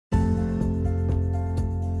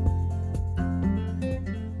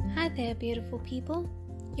there, beautiful people.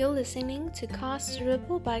 You're listening to Cast a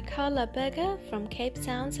Ripple by Carla Berger from Cape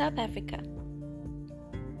Town, South Africa.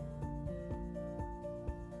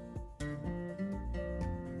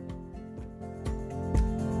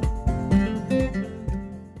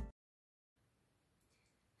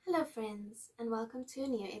 Hello friends, and welcome to a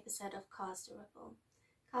new episode of Cast a Ripple.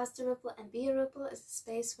 Cast a Ripple and Be a Ripple is a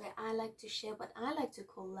space where I like to share what I like to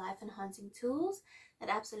call life-enhancing tools that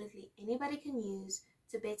absolutely anybody can use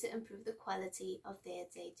to better improve the quality of their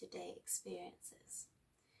day-to-day experiences.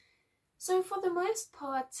 So for the most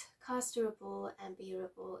part, Cast a Ripple and Be a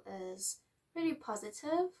Ripple is pretty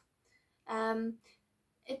positive.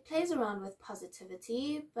 It plays around with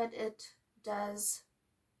positivity, but it does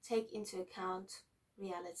take into account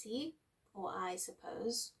reality, or I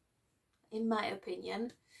suppose, in my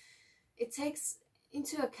opinion, it takes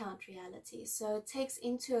into account reality. So it takes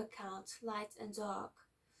into account light and dark,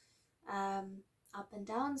 up and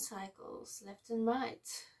down cycles, left and right.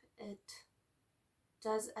 It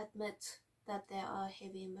does admit that there are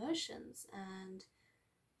heavy emotions, and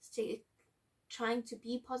trying to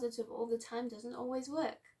be positive all the time doesn't always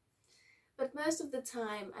work. But most of the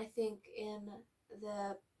time, I think in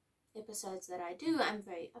the episodes that I do, I'm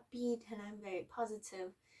very upbeat and I'm very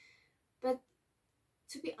positive. But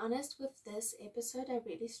to be honest, with this episode, I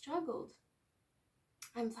really struggled.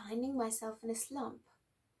 I'm finding myself in a slump.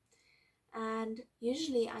 And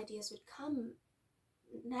usually ideas would come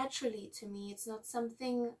naturally to me. It's not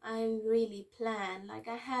something I really plan. Like,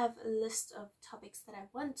 I have a list of topics that I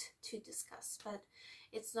want to discuss, but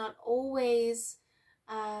it's not always.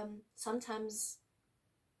 Sometimes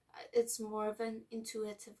it's more of an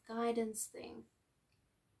intuitive guidance thing.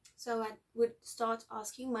 So I would start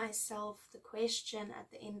asking myself the question at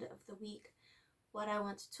the end of the week what I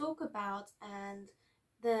want to talk about, and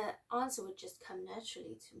the answer would just come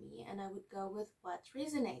naturally to me, and I would go with what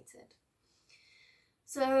resonated.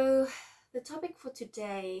 So the topic for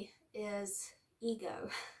today is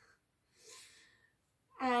ego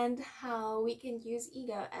and how we can use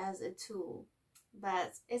ego as a tool.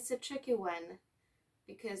 But it's a tricky one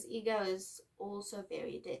because ego is also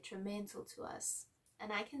very detrimental to us.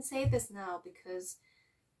 And I can say this now because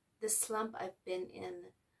the slump I've been in,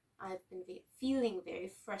 I've been feeling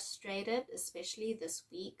very frustrated, especially this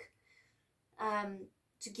week.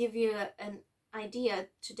 To give you an idea,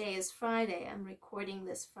 today is Friday. I'm recording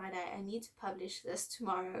this Friday. I need to publish this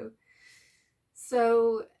tomorrow.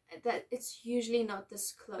 So that it's usually not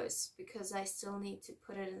this close because I still need to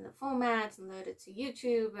put it in the format and load it to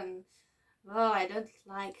YouTube, and I don't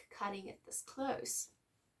like cutting it this close.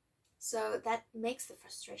 So that makes the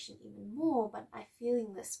frustration even more, but I'm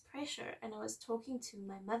feeling this pressure. And I was talking to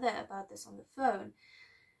my mother about this on the phone,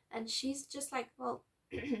 and she's just like, well,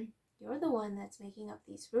 you're the one that's making up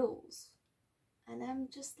these rules. And I'm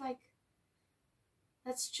just like,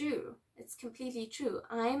 that's true. It's completely true.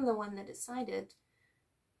 I'm the one that decided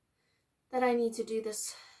that I need to do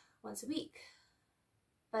this once a week.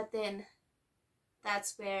 But then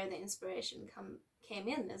that's where the inspiration came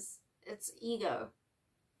in. It's ego.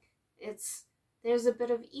 There's a bit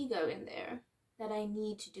of ego in there that I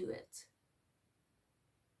need to do it.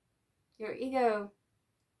 Your ego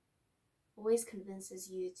always convinces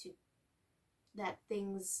you that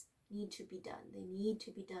things need to be done. They need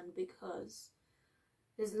to be done because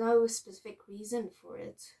there's no specific reason for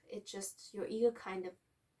it. It just, your ego kind of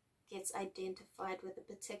gets identified with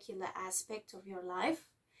a particular aspect of your life,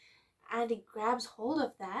 and it grabs hold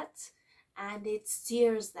of that, and it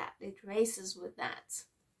steers that, it races with that.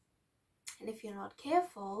 And if you're not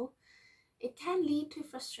careful, it can lead to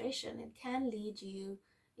frustration. It can lead you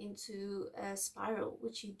into a spiral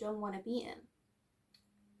which you don't want to be in.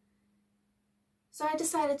 So I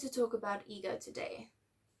decided to talk about ego today.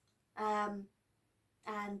 And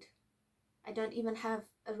I don't even have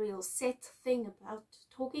a real set thing about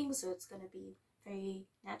talking, so it's going to be very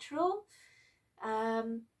natural.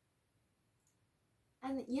 And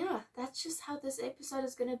yeah, that's just how this episode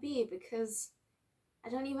is going to be, because I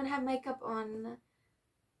don't even have makeup on.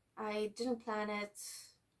 I didn't plan it,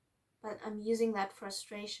 but I'm using that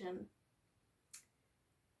frustration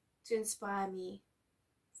to inspire me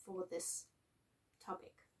for this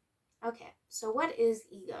topic. Okay, so what is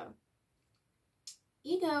ego?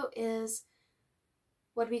 Ego is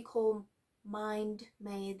what we call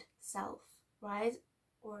mind-made self, right?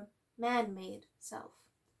 Or man-made self.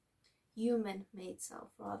 Human-made self,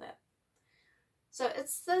 rather. So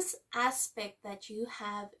it's this aspect that you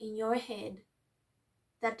have in your head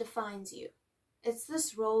that defines you. It's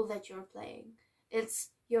this role that you're playing. It's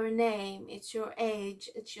your name, it's your age,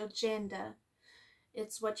 it's your gender,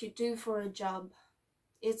 it's what you do for a job,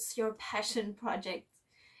 it's your passion project,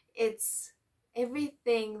 It's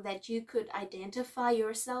everything that you could identify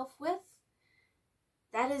yourself with.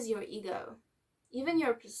 That is your ego. Even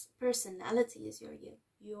your personality is your ego.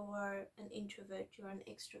 You're an introvert, you're an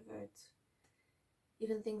extrovert.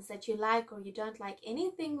 Even things that you like or you don't like,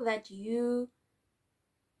 anything that you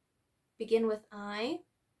begin with I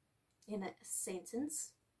in a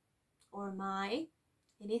sentence, or my,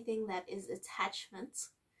 anything that is attachment,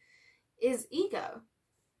 is ego.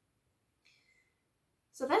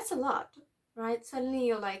 So that's a lot, right? Suddenly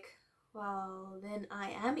you're like, well, then I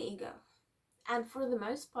am ego. And for the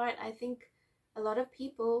most part, I think a lot of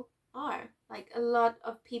people are. Like, a lot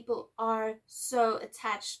of people are so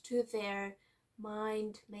attached to their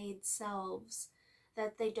mind-made selves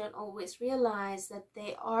that they don't always realize that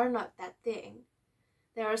they are not that thing.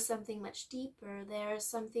 There is something much deeper. There is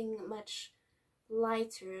something much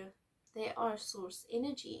lighter. They are source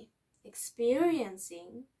energy,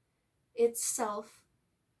 experiencing itself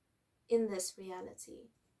in this reality.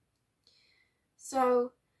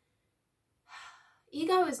 So,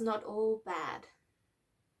 ego is not all bad.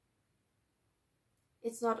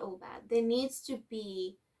 It's not all bad. There needs to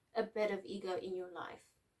be a bit of ego in your life.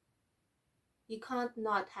 You can't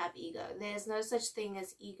not have ego. There's no such thing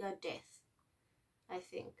as ego death, I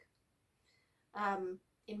think.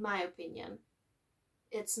 In my opinion,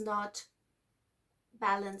 it's not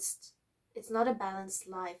balanced. It's not a balanced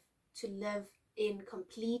life to live in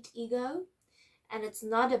complete ego, and it's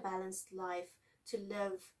not a balanced life to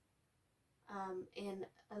live in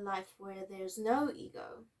a life where there's no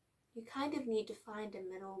ego. You kind of need to find a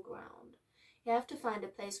middle ground. You have to find a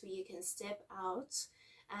place where you can step out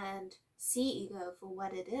and see ego for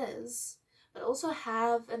what it is, but also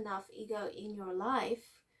have enough ego in your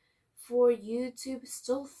life for you to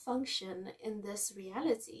still function in this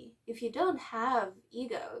reality. If you don't have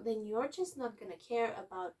ego, then you're just not going to care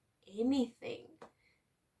about anything.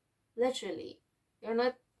 Literally. You're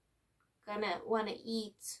not going to want to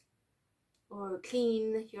eat or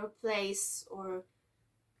clean your place or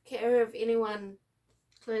care if anyone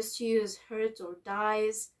close to you is hurt or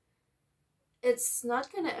dies. It's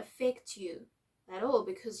not going to affect you at all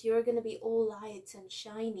because you're going to be all light and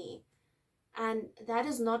shiny. And that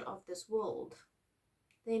is not of this world.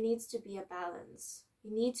 There needs to be a balance.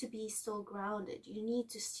 You need to be still grounded. You need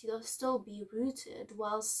to still be rooted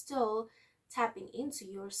while still tapping into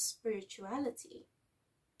your spirituality.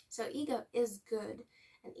 So ego is good,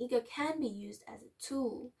 and ego can be used as a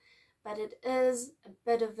tool, but it is a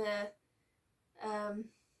bit of a,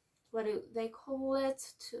 what do they call it?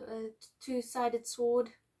 A two-sided sword.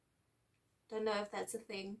 Don't know if that's a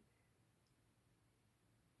thing.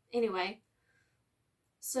 Anyway,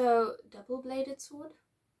 so double-bladed sword?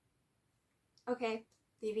 Okay,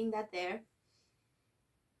 leaving that there.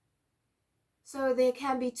 So there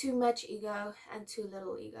can be too much ego and too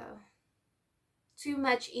little ego. Too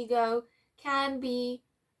much ego can be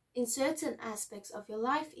in certain aspects of your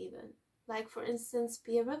life even. Like, for instance,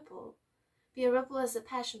 Be a Ripple. Be a Ripple is a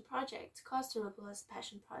passion project. Cast a Ripple is a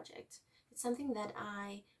passion project. It's something that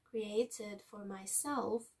I created for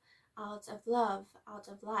myself out of love, out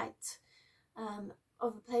of light,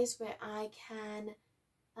 of a place where I can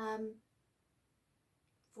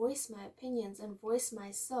voice my opinions and voice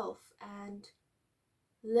myself and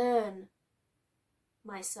learn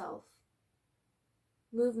myself,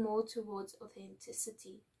 move more towards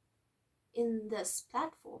authenticity in this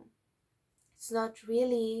platform. It's not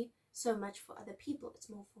really so much for other people, it's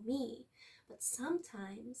more for me. But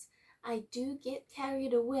sometimes I do get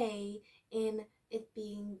carried away in it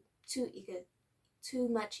being too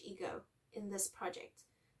much ego in this project.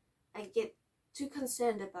 I get too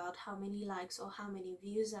concerned about how many likes or how many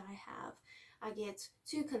views I have. I get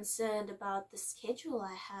too concerned about the schedule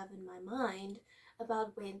I have in my mind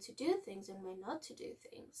about when to do things and when not to do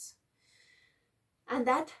things. And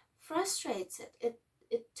that frustrates it.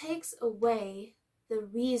 It takes away the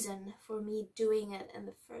reason for me doing it in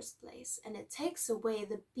the first place. And it takes away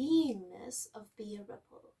the beingness of Be a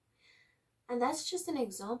Ripple. And that's just an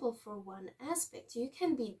example for one aspect. You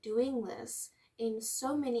can be doing this in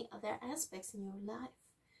so many other aspects in your life.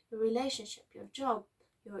 Your relationship, your job,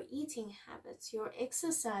 your eating habits, your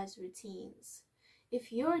exercise routines.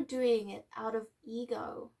 If you're doing it out of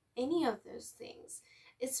ego, any of those things,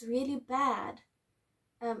 it's really bad.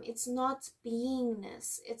 It's not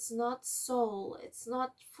beingness, it's not soul, it's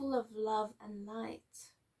not full of love and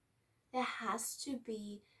light. There has to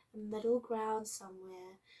be a middle ground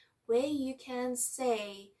somewhere where you can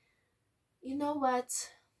say, you know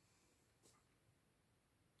what,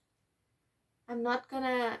 I'm not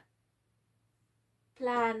gonna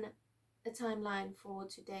plan a timeline for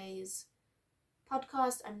today's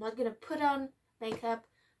podcast. I'm not gonna put on makeup,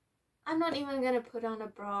 I'm not even gonna put on a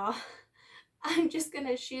bra. I'm just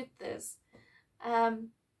gonna shoot this,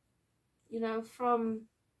 you know, from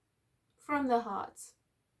the heart,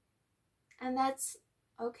 and that's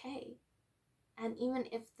okay. And even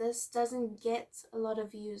if this doesn't get a lot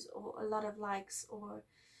of views or a lot of likes or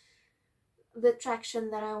the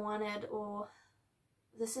traction that I wanted, or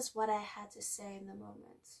this is what I had to say in the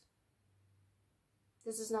moment.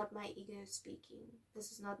 This is not my ego speaking.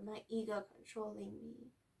 This is not my ego controlling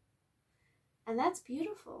me. And that's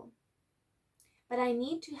beautiful. But I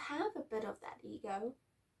need to have a bit of that ego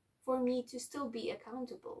for me to still be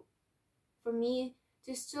accountable, for me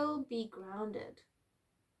to still be grounded,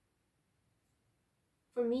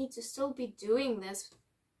 for me to still be doing this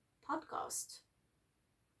podcast.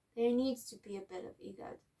 There needs to be a bit of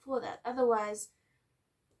ego for that. Otherwise,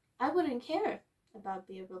 I wouldn't care about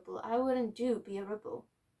Be a Ripple. I wouldn't do Be a Ripple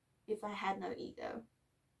if I had no ego.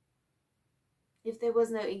 If there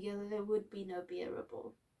was no ego, there would be no Be a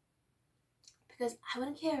Ripple. Because I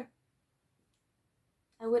wouldn't care.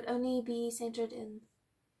 I would only be centered in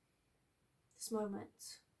this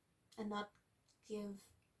moment and not give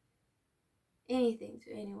anything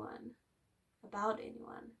to anyone, about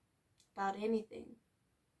anything,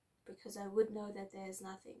 because I would know that there is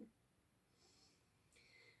nothing.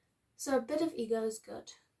 So a bit of ego is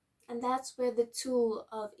good, and that's where the tool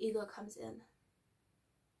of ego comes in.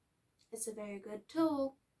 It's a very good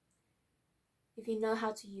tool if you know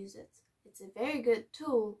how to use it. It's a very good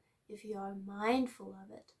tool if you are mindful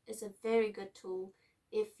of it. It's a very good tool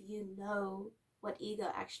if you know what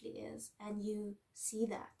ego actually is and you see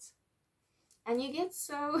that. And you get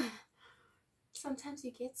so, sometimes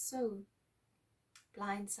you get so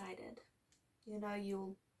blindsided. You know,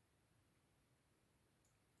 you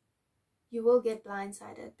will get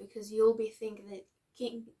blindsided because you'll be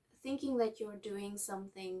thinking that you're doing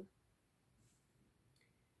something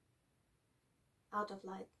out of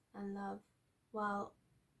light and love, while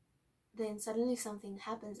then suddenly something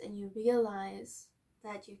happens and you realize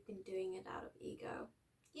that you've been doing it out of ego.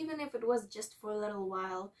 Even if it was just for a little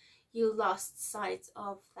while, you lost sight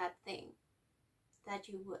of that thing that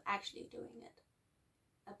you were actually doing it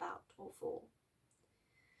about or for.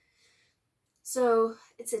 So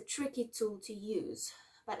it's a tricky tool to use,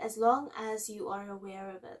 but as long as you are aware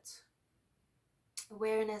of it,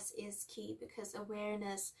 awareness is key, because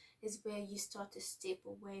awareness is where you start to step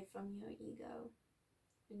away from your ego.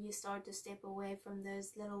 When you start to step away from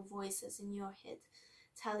those little voices in your head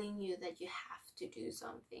telling you that you have to do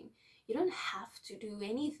something. You don't have to do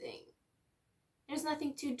anything. There's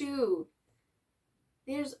nothing to do.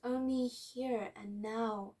 There's only here and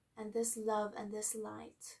now and this love and this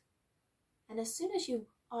light. And as soon as you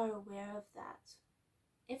are aware of that,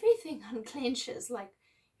 everything unclenches, like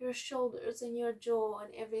your shoulders and your jaw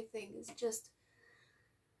and everything is just,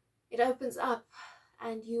 it opens up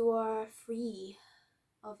and you are free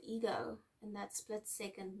of ego in that split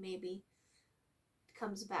second. Maybe it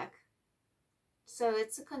comes back. So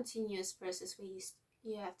it's a continuous process where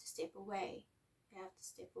you have to step away. You have to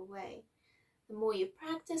step away. The more you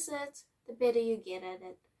practice it, the better you get at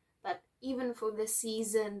it. But even for the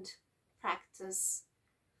seasoned practice,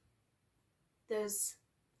 those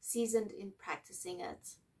seasoned in practicing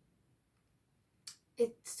it,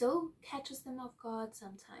 it still catches them off guard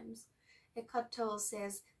sometimes. Eckhart Tolle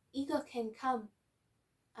says ego can come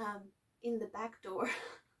in the back door.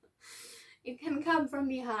 It can come from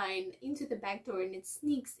behind into the back door, and it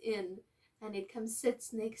sneaks in and it comes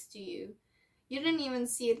sits next to you. You didn't even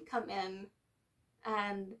see it come in,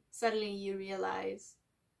 and suddenly you realize,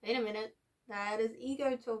 wait a minute, that is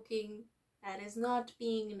ego talking. That is not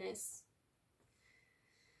beingness.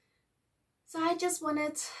 So I just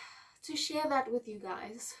wanted to share that with you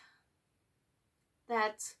guys,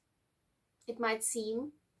 that it might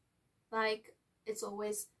seem like it's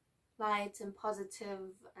always light and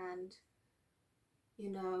positive and, you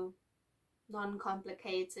know,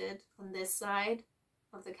 non-complicated on this side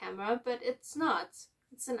of the camera, but it's not.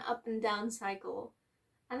 It's an up and down cycle,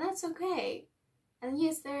 and that's okay. And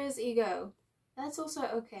yes, there is ego. That's also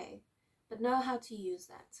okay. But know how to use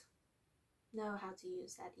that. Know how to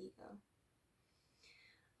use that ego.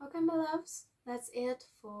 Okay, my loves, that's it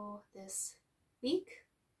for this week.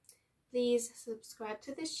 Please subscribe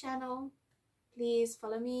to this channel. Please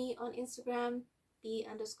follow me on Instagram,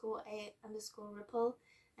 be_a_ripple,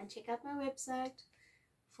 and check out my website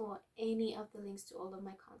for any of the links to all of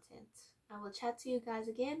my content. I will chat to you guys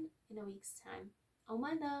again in a week's time. Oh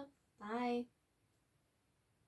my love. Bye.